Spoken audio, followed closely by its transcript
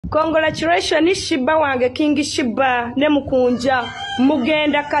Congratulations Sheebah wange King Sheebah ne mukunja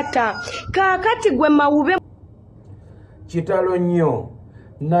mugenda kata kakati gwe mawube kitalo nnyo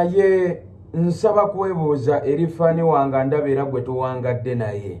naye nsaba kwebuuza erifani wanga ndabeera gwe tuwangadde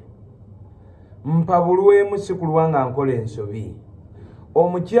naye mpabulwemu si kulwanga nkola ensobi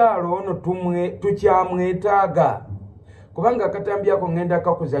omukyalo ono tukyamwetaaga kubanga akatambyako ngenda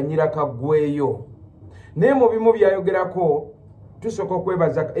kakuzanyira kaggweyo naye mu bimu byayogerako tusooka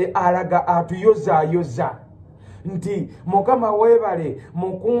okwebaza alaga atuyozaayoza nti mukama weebale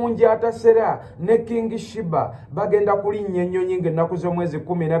mukunja atasera ne King Sheebah bagenda kulinnya ennyonyi ng'ennaku z'omwezi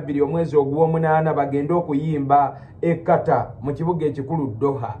 12 omwezi ogw'omunaana bagenda okuyimba ekkata mu kibuga ekikulu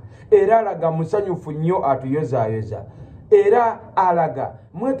Doha era alaga musanyufu nnyo atuyozaayoza era alaga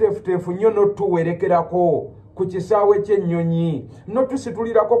mweteefuteefu nnyo n'otuwerekerako ku kisaawe ky'ennyonyi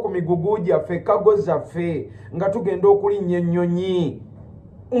n'otusitulirako ku migugu gyaffe kago zaffe nga tugenda okulinnya ennyonyi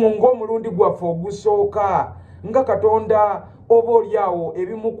ng'omulundi gwaffe ogusooka nga Katonda oba oliawo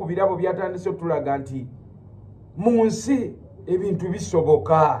ebimu ku birabo byatandise otulaga nti mu nsi ebintu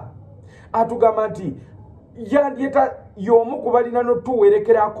bisoboka atugamba nti yandyeta y'omu ku balina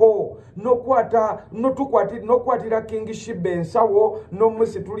n'otuwerekerako n'okwatira King Sheebah ensawo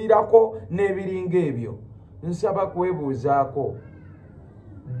n'omusitulirako n'ebiringa ebyo nsaba kwebuuzaako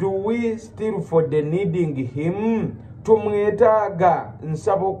do we still for the needing him tumwetaaga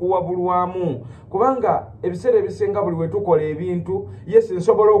nsaba okuwabulwamu kubanga ebiseera ebisinga buli we tukola ebintu yes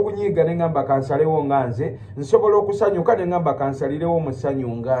nsobola okunyiiga ne ngamba kansalewo nga nze nsobola okusanyuka ne ngamba kansalirewo musanyu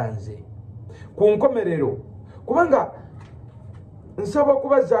nga nze ku nkomerero kubanga nsaba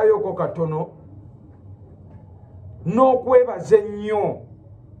okubazaayoko katono n'okwebaza ennyo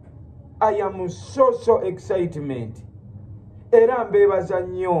I am so excitement era mbeebaza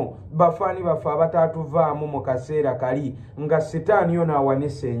nnyo bafaani baffe abataatuvaamu mu kaseera kali nga sitaani yo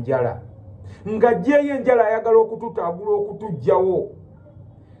n'awanisa enjala nga jjeeyo enjala ayagala okututaagula okutugjawo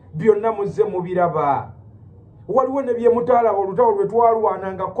byonna muzze mubiraba waliwo ne bye mutaalaba olutalo lwe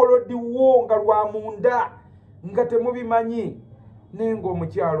twalwana nga kolodiwo nga lwa munda nga temubimanyi naye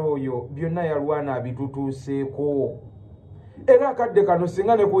ng'omukyalo oyo byonna yalwana abitutuuseeko era akadde kano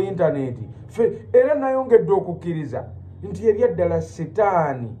singa ne ku intaneti era nayongedde okukkiriza nti ebyaddala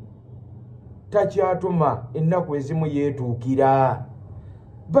sitaani takyatuma ennaku ezimu yeetuukira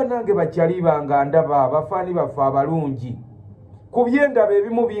banange bakyali banga ndaba abafaani baffe abalungi ku byendaba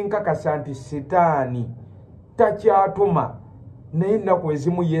ebimu binkakasa nti sitaani takyatuma naye ennaku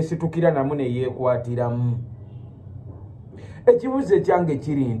ezimu yeesitukira namu ne yeekwatiramu ekibuzo ekyange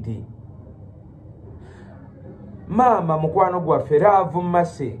kiri nti maama mukwano gwaffe Laavu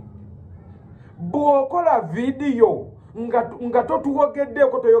Mase bw'okola vidiyo nga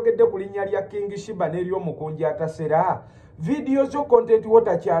totuwogeddeko toyogedde ku linnya lya King Sheebah n'ery'omukunja atasera vidiyo zo kontenti wo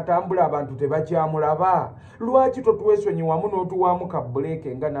takyatambula abantu tebakyamulaba lwaki totwesonyiwamu n'otuwaamu ka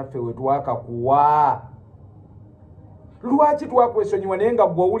buleeke nga naffe we twakakuwa lwaki twakwesonyiwa naye nga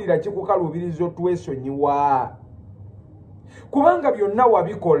gw'owulira kikukaluubiriza otwesonyiwa kubanga byonna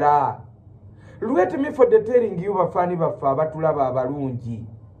wabikola let me for the telling you bafaani baffe abatulaba abalungi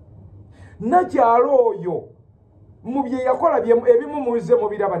nakyalo oyo mu bye yakola ebimu muze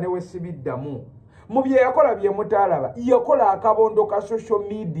mubiraba ne wesibiddamu mu bye yakola bye mutaalaba yakola akabondo ka social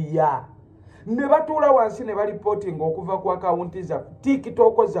media ne batuula wansi ne balipotinga okuva ku akawunti za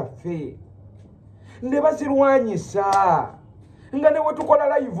TikTok zaffe ne bazirwanyisa nga ne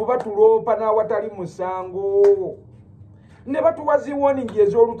wetukola live batuloopa n'awatali musango ne batuwa ziwoningi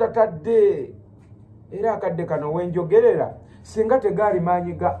ez'olutatadde era akadde kano wenjogerera singa tegaali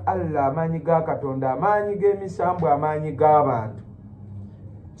maanyi ga Allah amaanyi ga Katonda amaanyi g'emisambu amaanyi g'abantu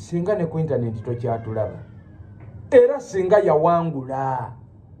singa ne ku intaneti tokyatulaba era singa yawangula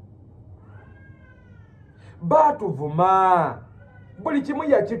baatuvuma buli kimu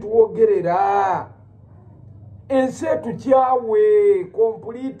yakituwogerera ensi etukyawe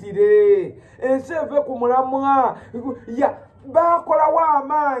kompulitire ensi eve ku mulamwa baakolawo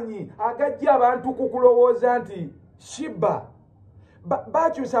amaanyi agajja abantu kukulowooza nti Sheebah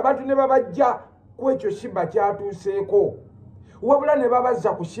bakyusa abantu ne babajja ku ekyo Sheebah kyatuuseeko wabula ne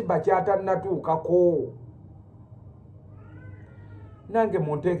babazza ku Sheebah kyatannatuukako nange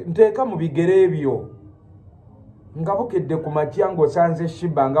nteeka mu bigere ebyo nga bukedde ku makya ng'osanze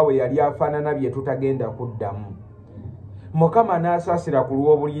Sheebah nga we yali afaanana bye tutagenda kuddamu Mukama n'asaasira ku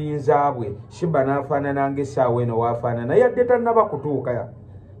lw'obuyinza bwe Sheebah n'afaanana ng'essaawa eno waafaanana yadde tannaba kutuuka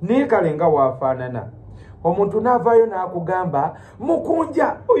naye kale nga waafaanana omuntu n'avaayo n'akugamba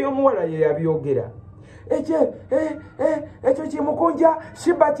mukunja oyo omuwala ye yabyogera ekyo kimukunja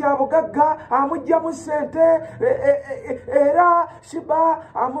Sheebah kya bugagga amugyamu ssente era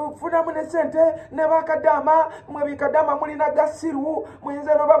Sheebah amufunamu ne ssente ne bakadama mwe bikadama mulina gasiru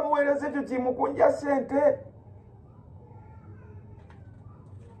muyinza no bamuweereza ekyo kimukunja ssente.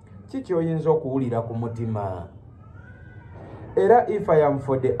 Kiki oyinza okuwulira ku mutima? Era if I am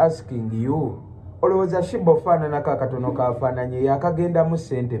for the asking you, olowooza Sheebah ofaananako akatono kafaananye yakagenda mu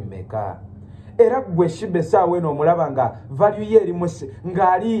ssente mmeka? Era gwe Sheebah essaawa eno omulaba nga value ye erimu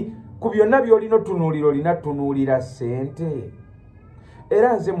ng'ali ku byonna by'olina otunuulira olina tunuulira ssente.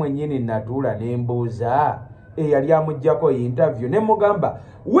 Era nze mwennyini natuula ne mbuuza eyali amuggyako interview ne mugamba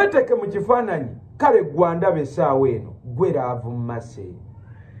weeteke mu kifaananyi kale gwandaba essaawa eno gwe Laavu Mmase.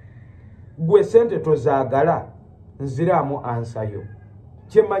 Gwe ssente tozaagala nziraamu ansayo.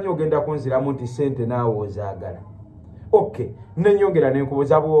 Kyemmanyi ogenda kunziramu nti ssente naawe ozaagala. Okay, nenyongera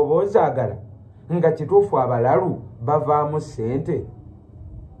nenkubuuza bw'oba ozaagala nga kituufu abalalu bavaamu ssente.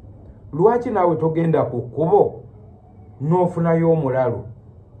 Lwaki naawe togenda ku kkubo n'ofunayo omulalu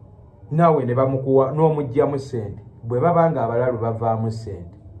naawe ne bamukuwa n'omuggyamu ssente bwe baba nga abalalu bavaamu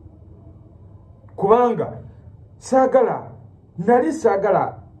ssente? Kubanga nali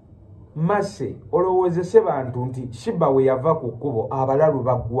saagala Mmase olowoozese bantu nti Sheebah we yava ku kkubo abalalu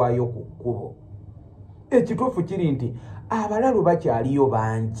baggwayo ku kkubo. Ekituufu kiri nti abalalu bakyaliyo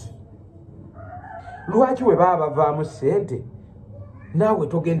bangi. Lwaki we baba bavaamu ssente naawe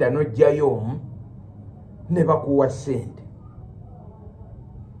togenda n'ojjayo omu ne bakuwa ssente?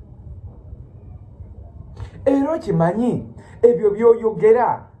 Era okimanyi ebyo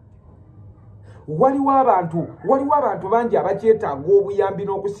by'oyogera waliwo abantu bangi abakyetaaga obuyambi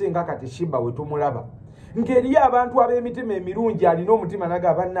n'okusinga kati Sheebah we tumulaba. Ng'eriyo abantu ab'emitima emirungi alina omutima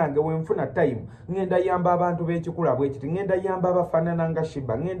nagamba bannange wenfuna time ngenda yamba abantu b'ekikula bwe kiti ngenda yamba abafaanana nga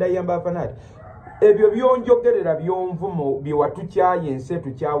Sheebah ngenda yamba abafaanana. Ebyo byonjogerera byonvumo bye watukyaye ensi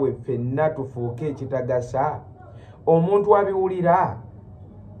tukyawe ffenna tufuuke ekitagasa. Omuntu abiwulira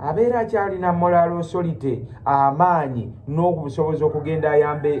abeera akyalina moral authority amaanyi n'obusobozi okugenda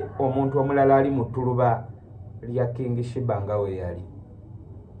ayambe omuntu omulala ali mu ttuluba lya King Sheebah nga we yali.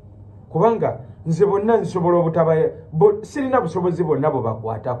 Kubanga nze bonna nsobola obutaba sirina busobozi bonna bwe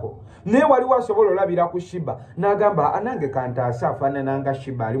bakwatako. Naye waliwo asobola olabira ku Sheebah n'agamba anange kantaasa afaanana nga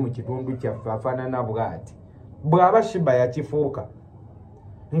Sheebah ali mu kitundu kyaffe afaanana bw'ati. Bw'aba Sheebah yakifuuka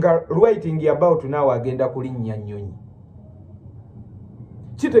nga writing about naawe agenda kulinnya nnyonyi.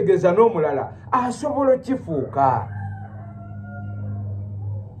 Kitegeeza n'omulala asobola kifuuka.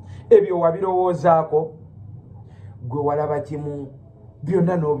 Ebyo wabirowoozaako? Gwe walaba kimu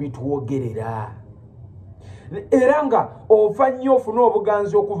byonna n'obitwogerera. Era nga ofa nnyo ofuna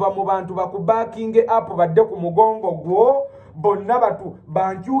obuganzi okuva mu bantu bakubaakinge apu badde ku mugongo gwo bonna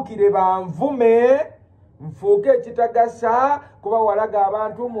bankyukire banvume nfuuke ekitagasa kuba walaga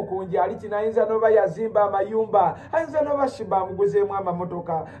abantu mukunji ali kino ayinza n'oba yazimba amayumba ayinza n'oba Sheebah amuguzeemu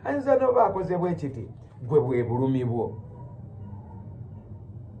amamotoka ayinza n'oba akoze bwe kiti. Gwe bwe bulumi bwo.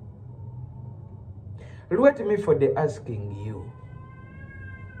 Let me for the asking you.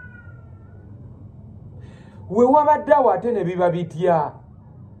 We wabadde awo ate ne biba bitya?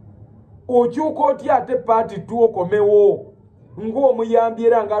 Okyuka otya ate paati tu okomewo ng'omuyambi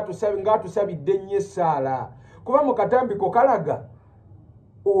era ng'atusabidde nnyo essaala kuba mu katambiko kalaga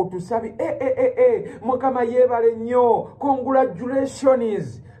otusabi Mukama yeebale nnyo,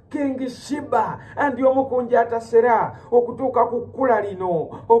 congratulations King Sheebah andi omukunji atasera okutuuka ku kkula lino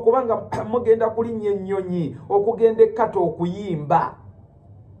okubanga mugenda kulinnya ennyonyi okugenda ekkato okuyimba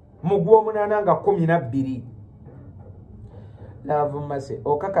mu Gw'omunaana nga 12. Laavu Mmase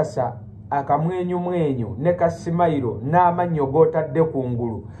okakasa akamwenyumwenyu ne kasimayiro n'amannyo g'otadde ku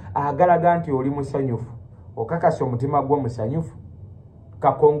ngulu agalaga nti oli musanyufu. Okakasa omutima gwo musanyufu?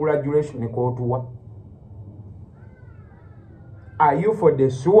 Ka congratulation k'otuwa. Are you for the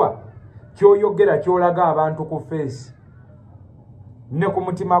sure? Kyoyogera kyolaga abantu ku face ne ku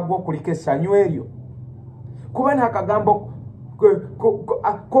mutima gwo kuliko essanyu eryo? Kuba n'akagambo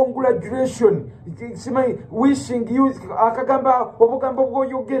congratulation wishing you akagamba obugambo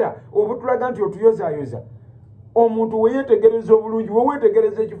bw'oyogera obutulaga nti otuyozaayoza. Omuntu we yeetegereza obulungi we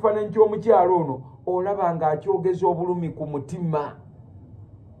weetegereza ekifaananyi ky'omukyalo ono olaba ng'akyogeza obulumi ku mutima.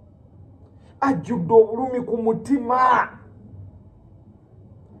 Ajjudde obulumi ku mutima.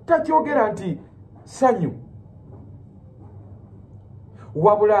 Takyogera nti ssanyu.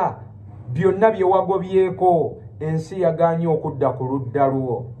 Wabula byonna bye wagobyeko ensi yagaanye okudda ku ludda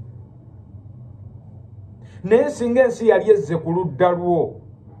lwo. Naye singa ensi yali ezze ku ludda lwo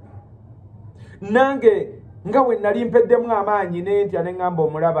nange nga bwe nali mpeddemu amaanyi ne ntya ne ŋŋamba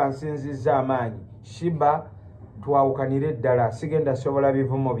omulaba nsinzizza amaanyi Sheebah twawukanire ddala sigenda sobola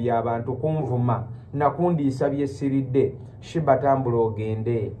bivumo by'abantu kunvuma nakundiisa byesiridde. Sheebah tambula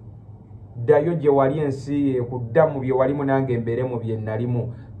ogende ddayo gye wali ensi ekudda mu bye walimu nange embeere mu bye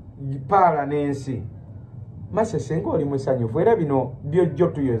nalimu paala n'ensi Mase senga oli musanyufu era bino byojjo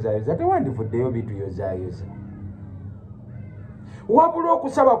tuyozaayoza tewandivuddeyo bituyozaayoza wabula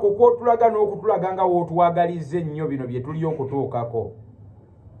okusaba kukwotulaga n'okutulaga nga wootwagaliza ennyo bino bye tuli okutuukako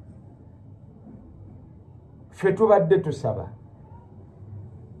ffe tubadde tusaba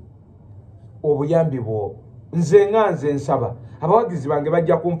obuyambi bwo nze nsaba abawagizi bange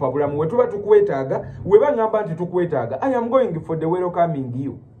bajja kumpa bulamu we tuba tukwetaaga we baŋŋamba nti tukwetaaga I am going for the welcoming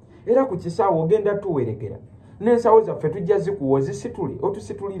you era ku kisaawo ogenda tuwerekera n'ensawo zaffe tujja zikuwa ozisitule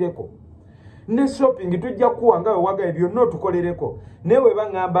otusitulireko ne shopping tujja kuwa nga we wagaye byonna otukolereko naye we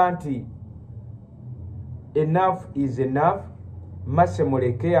baŋŋamba nti enough is enough Mase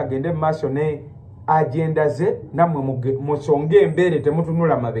muleke agende mu maaso ne agenda ze nammwe musonge embeere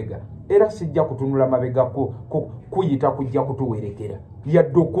temutunula mabega era sijja kutunula mabega kuyita kujja kutuwerekera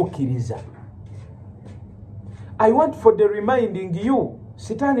yadde okukkiriza. I want for the reminding you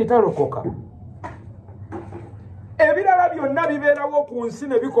sitaani talokoka ebirala byonna bibeerawo ku nsi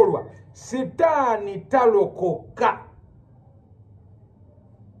ne bikolwa sitaani talokoka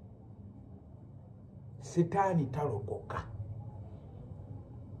sitaani talokoka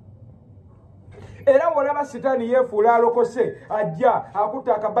era wolaba sitaani yeefuula alokose ajja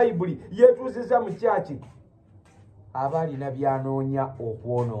akutta akabayibuli yeetuuziza mu kyaki aba alina byanoonya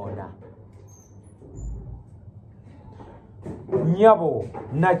okwonoona. Nnyabo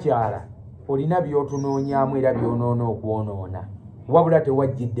nakyala olina by'otunoonyaamu era by'onoona okwonoona wabula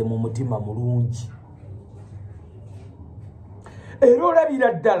tewajjidde mu mutima mulungi era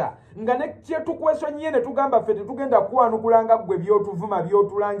olabira ddala nga ne kyetukwesonyiye ne tugamba ffe tetugenda kukwanukulanga ggwe by'otuvuma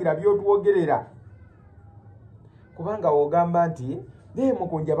by'otulangira by'otuwogerera kubanga wogamba nti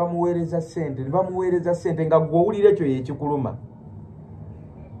Mukunja bamuweereza ssente ne bamuweereza ssente nga gwe owulira ekyo yekikuluma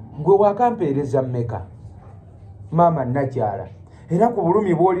gwe wakampeereza mmeka maama nakyala era ku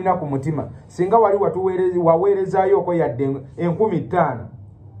bulumi bw'olina ku mutima singa wali waweerezaayoko yadde 50,000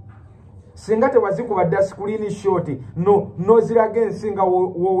 singa tewazikuba dda screen shot n'oziraga ensi nga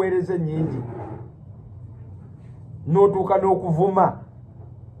wooweereza ennyingi n'otuuka n'okuvuma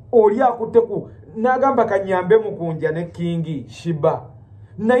oli akutte ku n'agamba kanyambe Mukunja ne Kingi Sheebah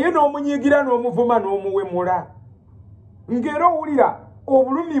naye n'omunyiigira n'omuvuma n'omuwemula ng'era owulira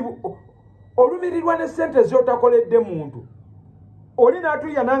olumirirwa ne ssente z'otakoledde muntu oli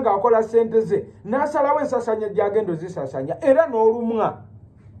n'atuya nanga akola ssente ze n'asalawo ensasanya gy'agenda ozisasanya era n'olumwa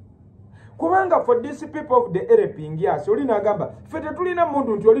kubanga for these people of the helping us oli n'agamba ffe tetulina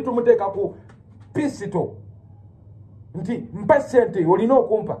muntu nti oli tumuteeka ku pisito nti mpa ssente olina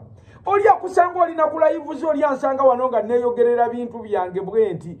okumpa oli akusanga olina kulayivuza oli ansanga wano nga neeyogerera bintu byange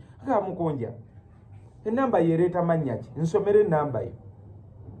bwe nti nga Mukunja enamba yeereeta mannya ki nsomere enamba yo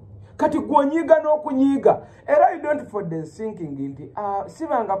kati gw'onyiiga n'okunyiiga era I don't for the thinking nti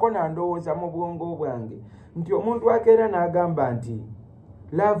sibangako nandowooza mu bwongo bwange nti omuntu akeera n'agamba nti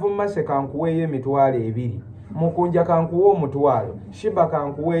laavu Mase kankuweeyo 2,000 Mukunja kankuwe 1,000 Sheebah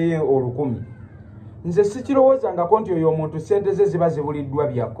kankuweeyo 1,000 nze sikirowoozangako nti oyo omuntu ssente ze ziba zibuliddwa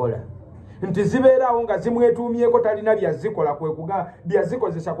byakola nti zibeeraawo nga zimwetuumyeko talina byazikola kwekuga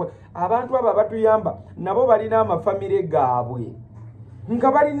byazikozesa abantu abo batuyamba nabo balina amafamire gaabwe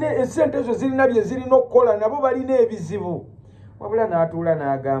nga balina essente ezo zirina bye zirina okukola nabo balina ebizibu wabula n'atuula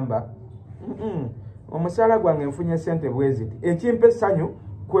n'agamba omusaala gwange nfunye ssente bwe ziti ekimpa essanyu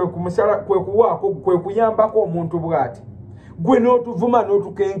kwe kuwaako kwe kuyambako omuntu bw'ati gwe n'otuvuma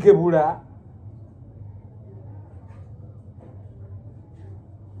n'otukenkebula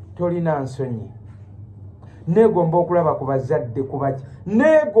tolina nsonyi neegomba okulaba ku bazadde kubaki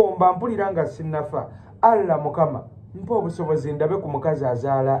neegomba mpulira nga sinnafa Allah Mukama mpa obusobozi ndabe ku mukazi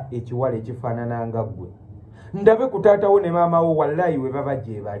azaala ekiwala ekifaanana nga ggwe ndabe ku taatawo ne maama wo wallahi we baba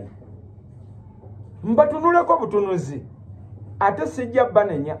gye bali mbatunuleko butunuzi ate sijja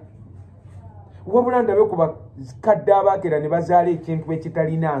banenya wabula ndabe ku bakadde abaakera ne bazaala ekintu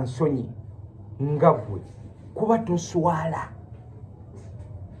ekitalina nsonyi nga ggwe kuba toswala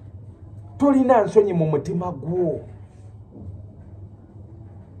tolina nsonyi mu mutima gwo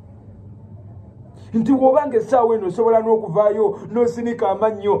nti wobanga essaawa eno osobola n'okuvaayo n'osinika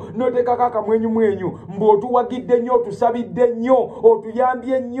amannyo n'oteekako akamwenyumwenyu mbw'otuwagidde nnyo otusabidde nnyo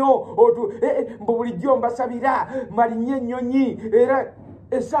otuyambye nnyo mbu bulijjo mbasabira malinye ennyonyi era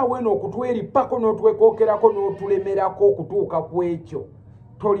essaawa eno okutweripako n'otwekookerako n'otulemerako okutuuka ku ekyo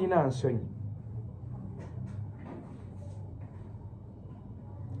tolina nsonyi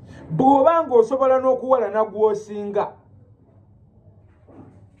bw'obanga osobola n'okuwala nagwosinga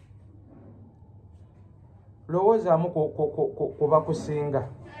lowoozaamu kuba kusinga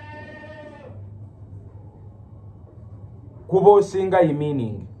kuba osinga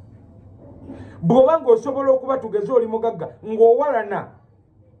imining bw'obanga osobola okuba tugeze oli mugagga ng'owalana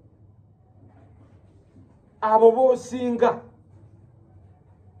abo b'osinga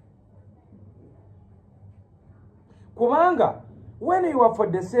kubanga when you are for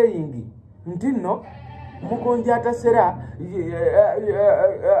the saying nti nno mukonja atasera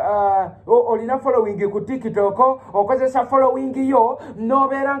olina following ku TikTok okozesa following yo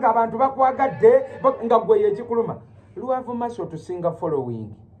nobeera nga abantu bakwagadde nga gwe yekikuluma luavu maso tusinga following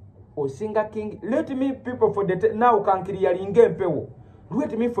osinga king let me people for the now kankiriyalinga empewo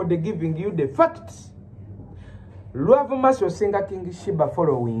let me for the giving you the facts luavu maso osinga king Sheebah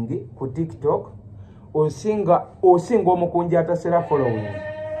following ku TikTok osinga omukunja atasera following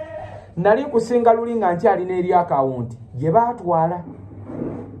nali kusinga luli nga nkyali n'eri account gye baatwala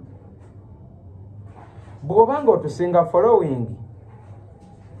bw'obanga otusinga following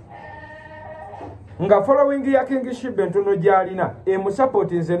nga following ya king Sheebah entono gy'alina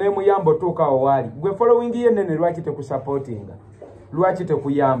emusupport nze n'emuyamba otuukawo waali gwe following ye ennene lwaki tekusupportinga lwaki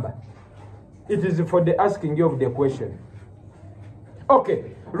tekuyamba it is for the asking of the question okay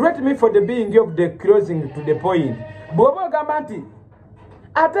let me for the being of the closing to the point bw'oba ogamba nti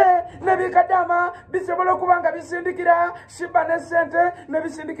ate nebikadama bisobola kubanga bisindikira Sheebah ne sente ne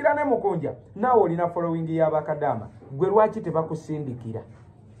bisindikira ne mukunja naawe olina following y'abakadama gwe lwaki tebakusindikira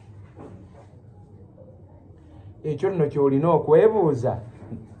ekyo nno kyolina okwebuuza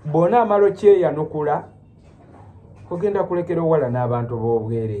bona amalo kyeyanukula ogenda kulekera owala n'abantu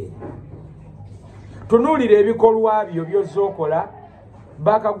b'obwereere tunuulira ebikolwa byo by'ozookola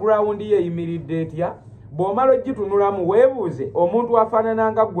background ye eyimiridde etya bw'omala ogitunulamu weebuuze omuntu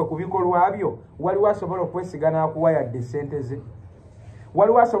afaanana nga ggwe ku bikolwa byo waliwo asobola okwesigana akuwa yadde ssente ze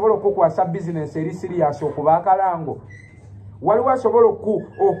waliwo asobola okukwasa bizinensi eri siriyasi okuba akalango waliwo asobola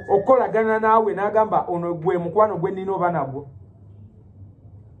okukolagana naawe n'agamba ono gwe mukwano gwe nnina oba nagwo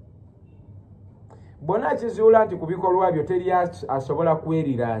bwona akizuula nti ku bikolwa byo teri asobola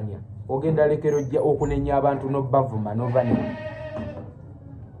kweriraanya ogenda lekero okunenya abantu n'obbavuma n'ovanema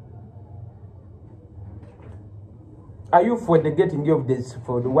are you for the getting of this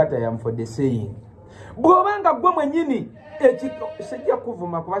for the what I am for the saying bw'obanga gwe mwennyini sijja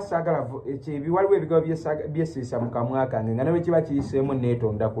kuvuma kuba saagala ekibi waliwo ebigabo byesiisa mu kamwa kange nga nawe kiba kiyiseemu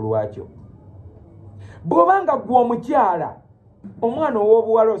neetonda ku lwakyo bw'obanga gwe omukyala omwana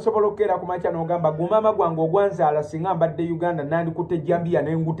ow'obuwala osobola okukeera ku makya n'ogamba gwe maama gwange ogwanzaala singa mbadde Uganda nandikutte jambiya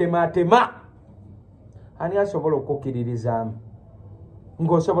ne ngutemaatema ani asobola okukkiririzaamu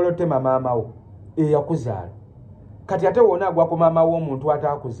ng'osobola otema maama wo eyakuzaala kati ate wona agwa ku maama w'omuntu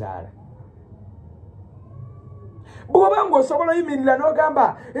ataakuzaala bw'obanga osobola oyimirira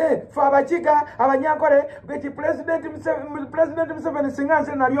n'ogamba fe abakiga abanyankole bweki President Museveni singa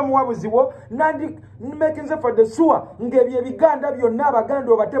nze nali omuwabuzi wo nandimekinze for the sure ng'ebyo ebiganda byonna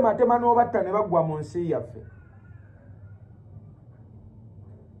abaganda obatematema n'obatta ne baggwa mu nsi yaffe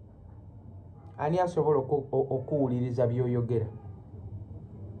ani asobola okuwuliriza by'oyogera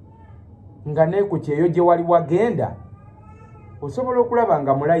nga neekuki eyo gye wali wagenda osobola okulaba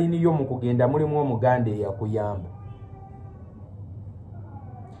nga mulayini yo mu kugenda mulimu omuganda eyakuyamba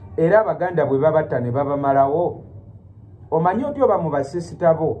era abaganda bwe babatta ne babamalawo omanyi oti oba mu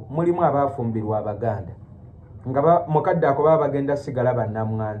basisita bo mulimu abaafumbirwa abaganda nga mukadde ako baba bagenda sigala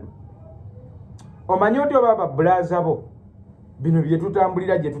bannamwandu omanyi oti oba babulaza bo bino bye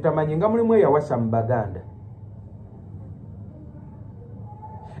tutambulira gye tutamanyi nga mulimu eyawasa mu baganda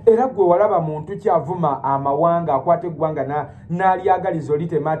era gwe walaba muntu kyavuma amawanga akwata eggwanga n'alyagalizo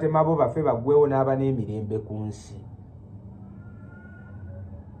litemaatema bo baffe baggwewo n'aba n'emirembe ku nsi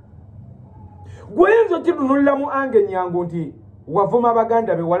gweyinza okitunuliramu ange nyangu nti wavuma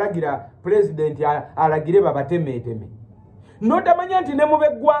abaganda be walagira pulezidenti alagire babatemeeteme n'otamanya nti ne mu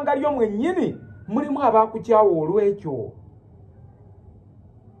b'eggwanga lyo mwennyini mulimu abaakukyawa olw'ekyo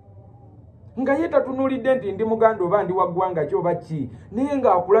nga ye tatunulidde nti ndi muganda oba ndi waggwanga kyoba ki naye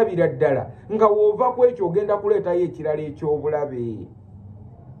ng'akulabira ddala nga w'ova ku ekyo ogenda kuleetayo ekirala eky'obulabe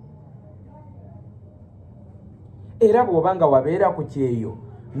era bw'oba nga wabeera ku kyeyo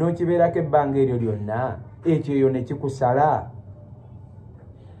n'okibeerako ebbanga eryo lyonna ekyeyo ne kikusala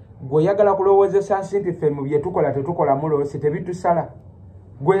gw'oyagala kulowoozesa nsi nti ffe mu bye tukola tetukola muloosi tebitusala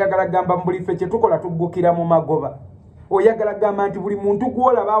gw'oyagala gamba mu buli ffe kye tukola tuggukira mu magoba oyagala gamba nti buli muntu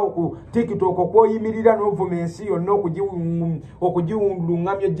gw'olabaawo ku TikTok okwoyimirira n'ovuma ensi yonna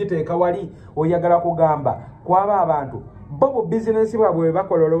okugiwulungamya ogiteeka wali oyagala kugamba kwaba abantu bo business bwabwe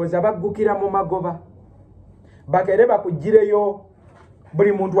bakololoweza baggukira mu magoba bakere bakugireyo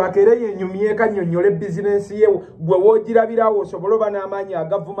buli muntu akere yenyumye kanyonyole business ye gwe wogirabirawo osobola n'amaanyi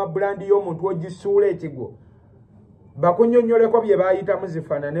agavuma brand y'omuntu ogisuula ekigo bakunyonyoleko bye bayita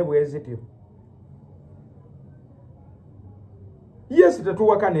muzifaanane bwezityo. Yes,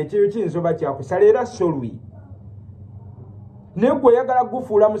 tetuwakana ekyo kiyinza kyakusala era solwi naye gwe oyagala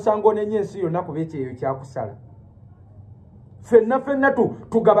gufuula musango n'ensi yonna kuba ekyeyo kyakusala ffenna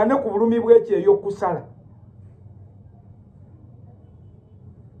tugabane ku bulumi bw'ekyeyo kusala.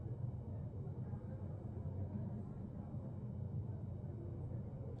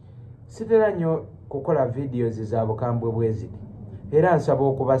 Sitera nnyo kukola videos za bukambwe bweziti era nsaba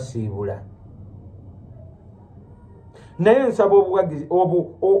okubasiibula naye nsaba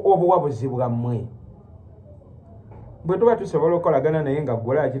obuwabuzi bwammwe bwe tuba tusobola okukolagana naye nga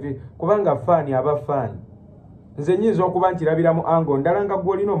gwola kiti kubanga faani aba faani nze nnyinza okuba nkirabira mu ango ndala nga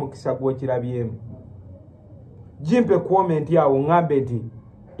gwolina omukisa gw'okirabyemu jimpe comment awo ngambe nti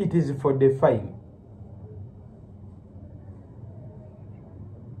it is for the fine.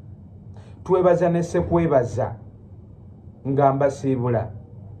 Twebaza ne sekwebaza nga mbasiibula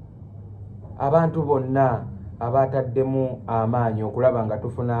abantu bonna abaataddemu amaanyi okulaba nga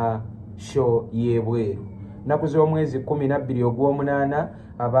tufuna show y'ebweru nnaku z'omwezi 12 ogw'omunaana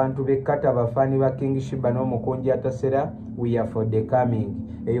abantu b'ekkata bafaani ba King Sheebah n'omukunji atasera we are for the coming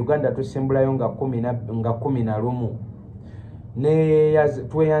e Uganda tusimbulayo nga 11 ne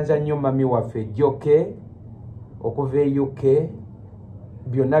tweyanza nnyo mami waffe Joke okuva e UK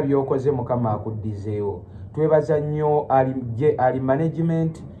byonna byokoze mukama akuddizeewo. Twebaza nnyo ali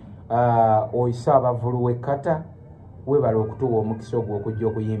management oyisa abavulu w'ekkata webala okutuwa omukisa ogwo okujja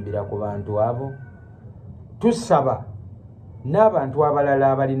okuyimbira ku bantu abo. Tusaba n'abantu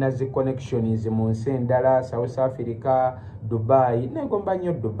abalala abalina zi connections mu nsi endala South Africa, Dubai, negomba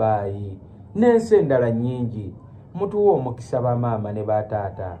nnyo Dubai n'ensi endala nnyingi mutuwe omukisa bamaama ne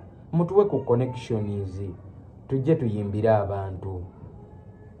bataata mutuwe ku connections tujje tuyimbire abantu.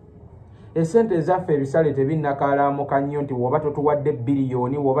 Esente ezaffe ebisale tebinnakalamuka nnyo nti woba totuwadde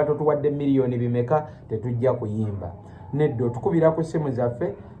biliyoni woba totuwadde miliyoni bimeka tetujja kuyimba neddo tukubira ku simu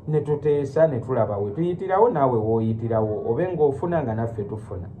zaffe ne tuteesa ne tulaba we tuyitirawo naawe wooyitirawo obe ng'ofuna nga naffe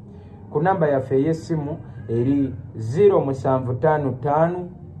tufuna ku namba yaffe ey'essimu eri 0755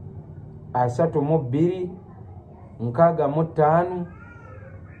 32 65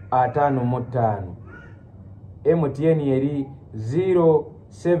 55 MTN eri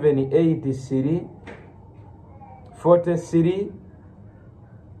 0783 43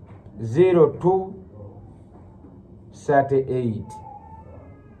 02 38.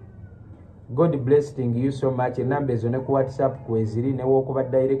 God blessing you so much. Enamba ezo ne ku WhatsApp kweziri ne wokuba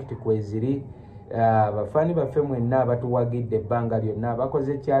direct kweziri. Bafani baffe mwenna abatuwagidde ebbanga lyonna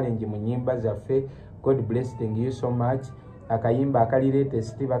bakoze challenge mu nnyimba zaffe. God blessing you so much. Akayimba akali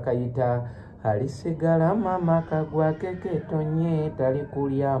latest bakayita alisigala mama kagwa keketonye tali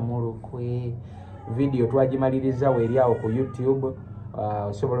kulya mulukwe. Video twagimaliriza weri awo ku YouTube.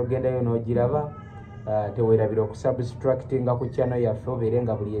 Osobola ogendayo n'ogiraba. Tewerabira okusubtractinga ku channel yaffe obeere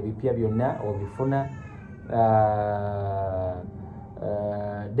nga buli ebipya byonna obifuna.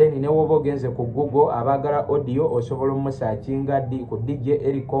 Then ne woba ogenze ku Google abaagala audio osobola omusearchinga ku DJ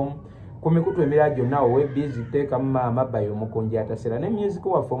Ericom ku mikutu emirala gyonna webizi teekamu maama bayo omukunji atasera ne music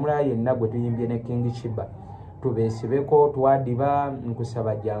waffe omulala yenna gwe tuyimbye ne King Sheebah tubeesibeko twadiba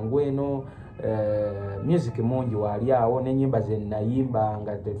nkusaba jangu eno. Music mungi wali awo n'ennyimba ze nnayimba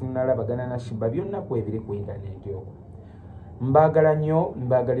nga tetunalabagana na Sheebah byonna ku ebiri ku internet okwo. Mbaagala nnyo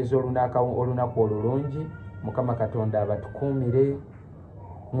mbaagaliza olunaku olulungi. Mukama Katonda abatukuumire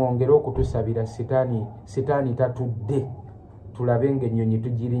mwongere okutusabira sitaani tatudde tulabe ng'ennyonyi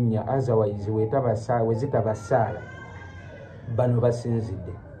tugirinnya otherwise wezitabasaala bano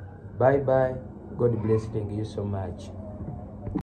basinzidde. Bye bye. God bless you so much.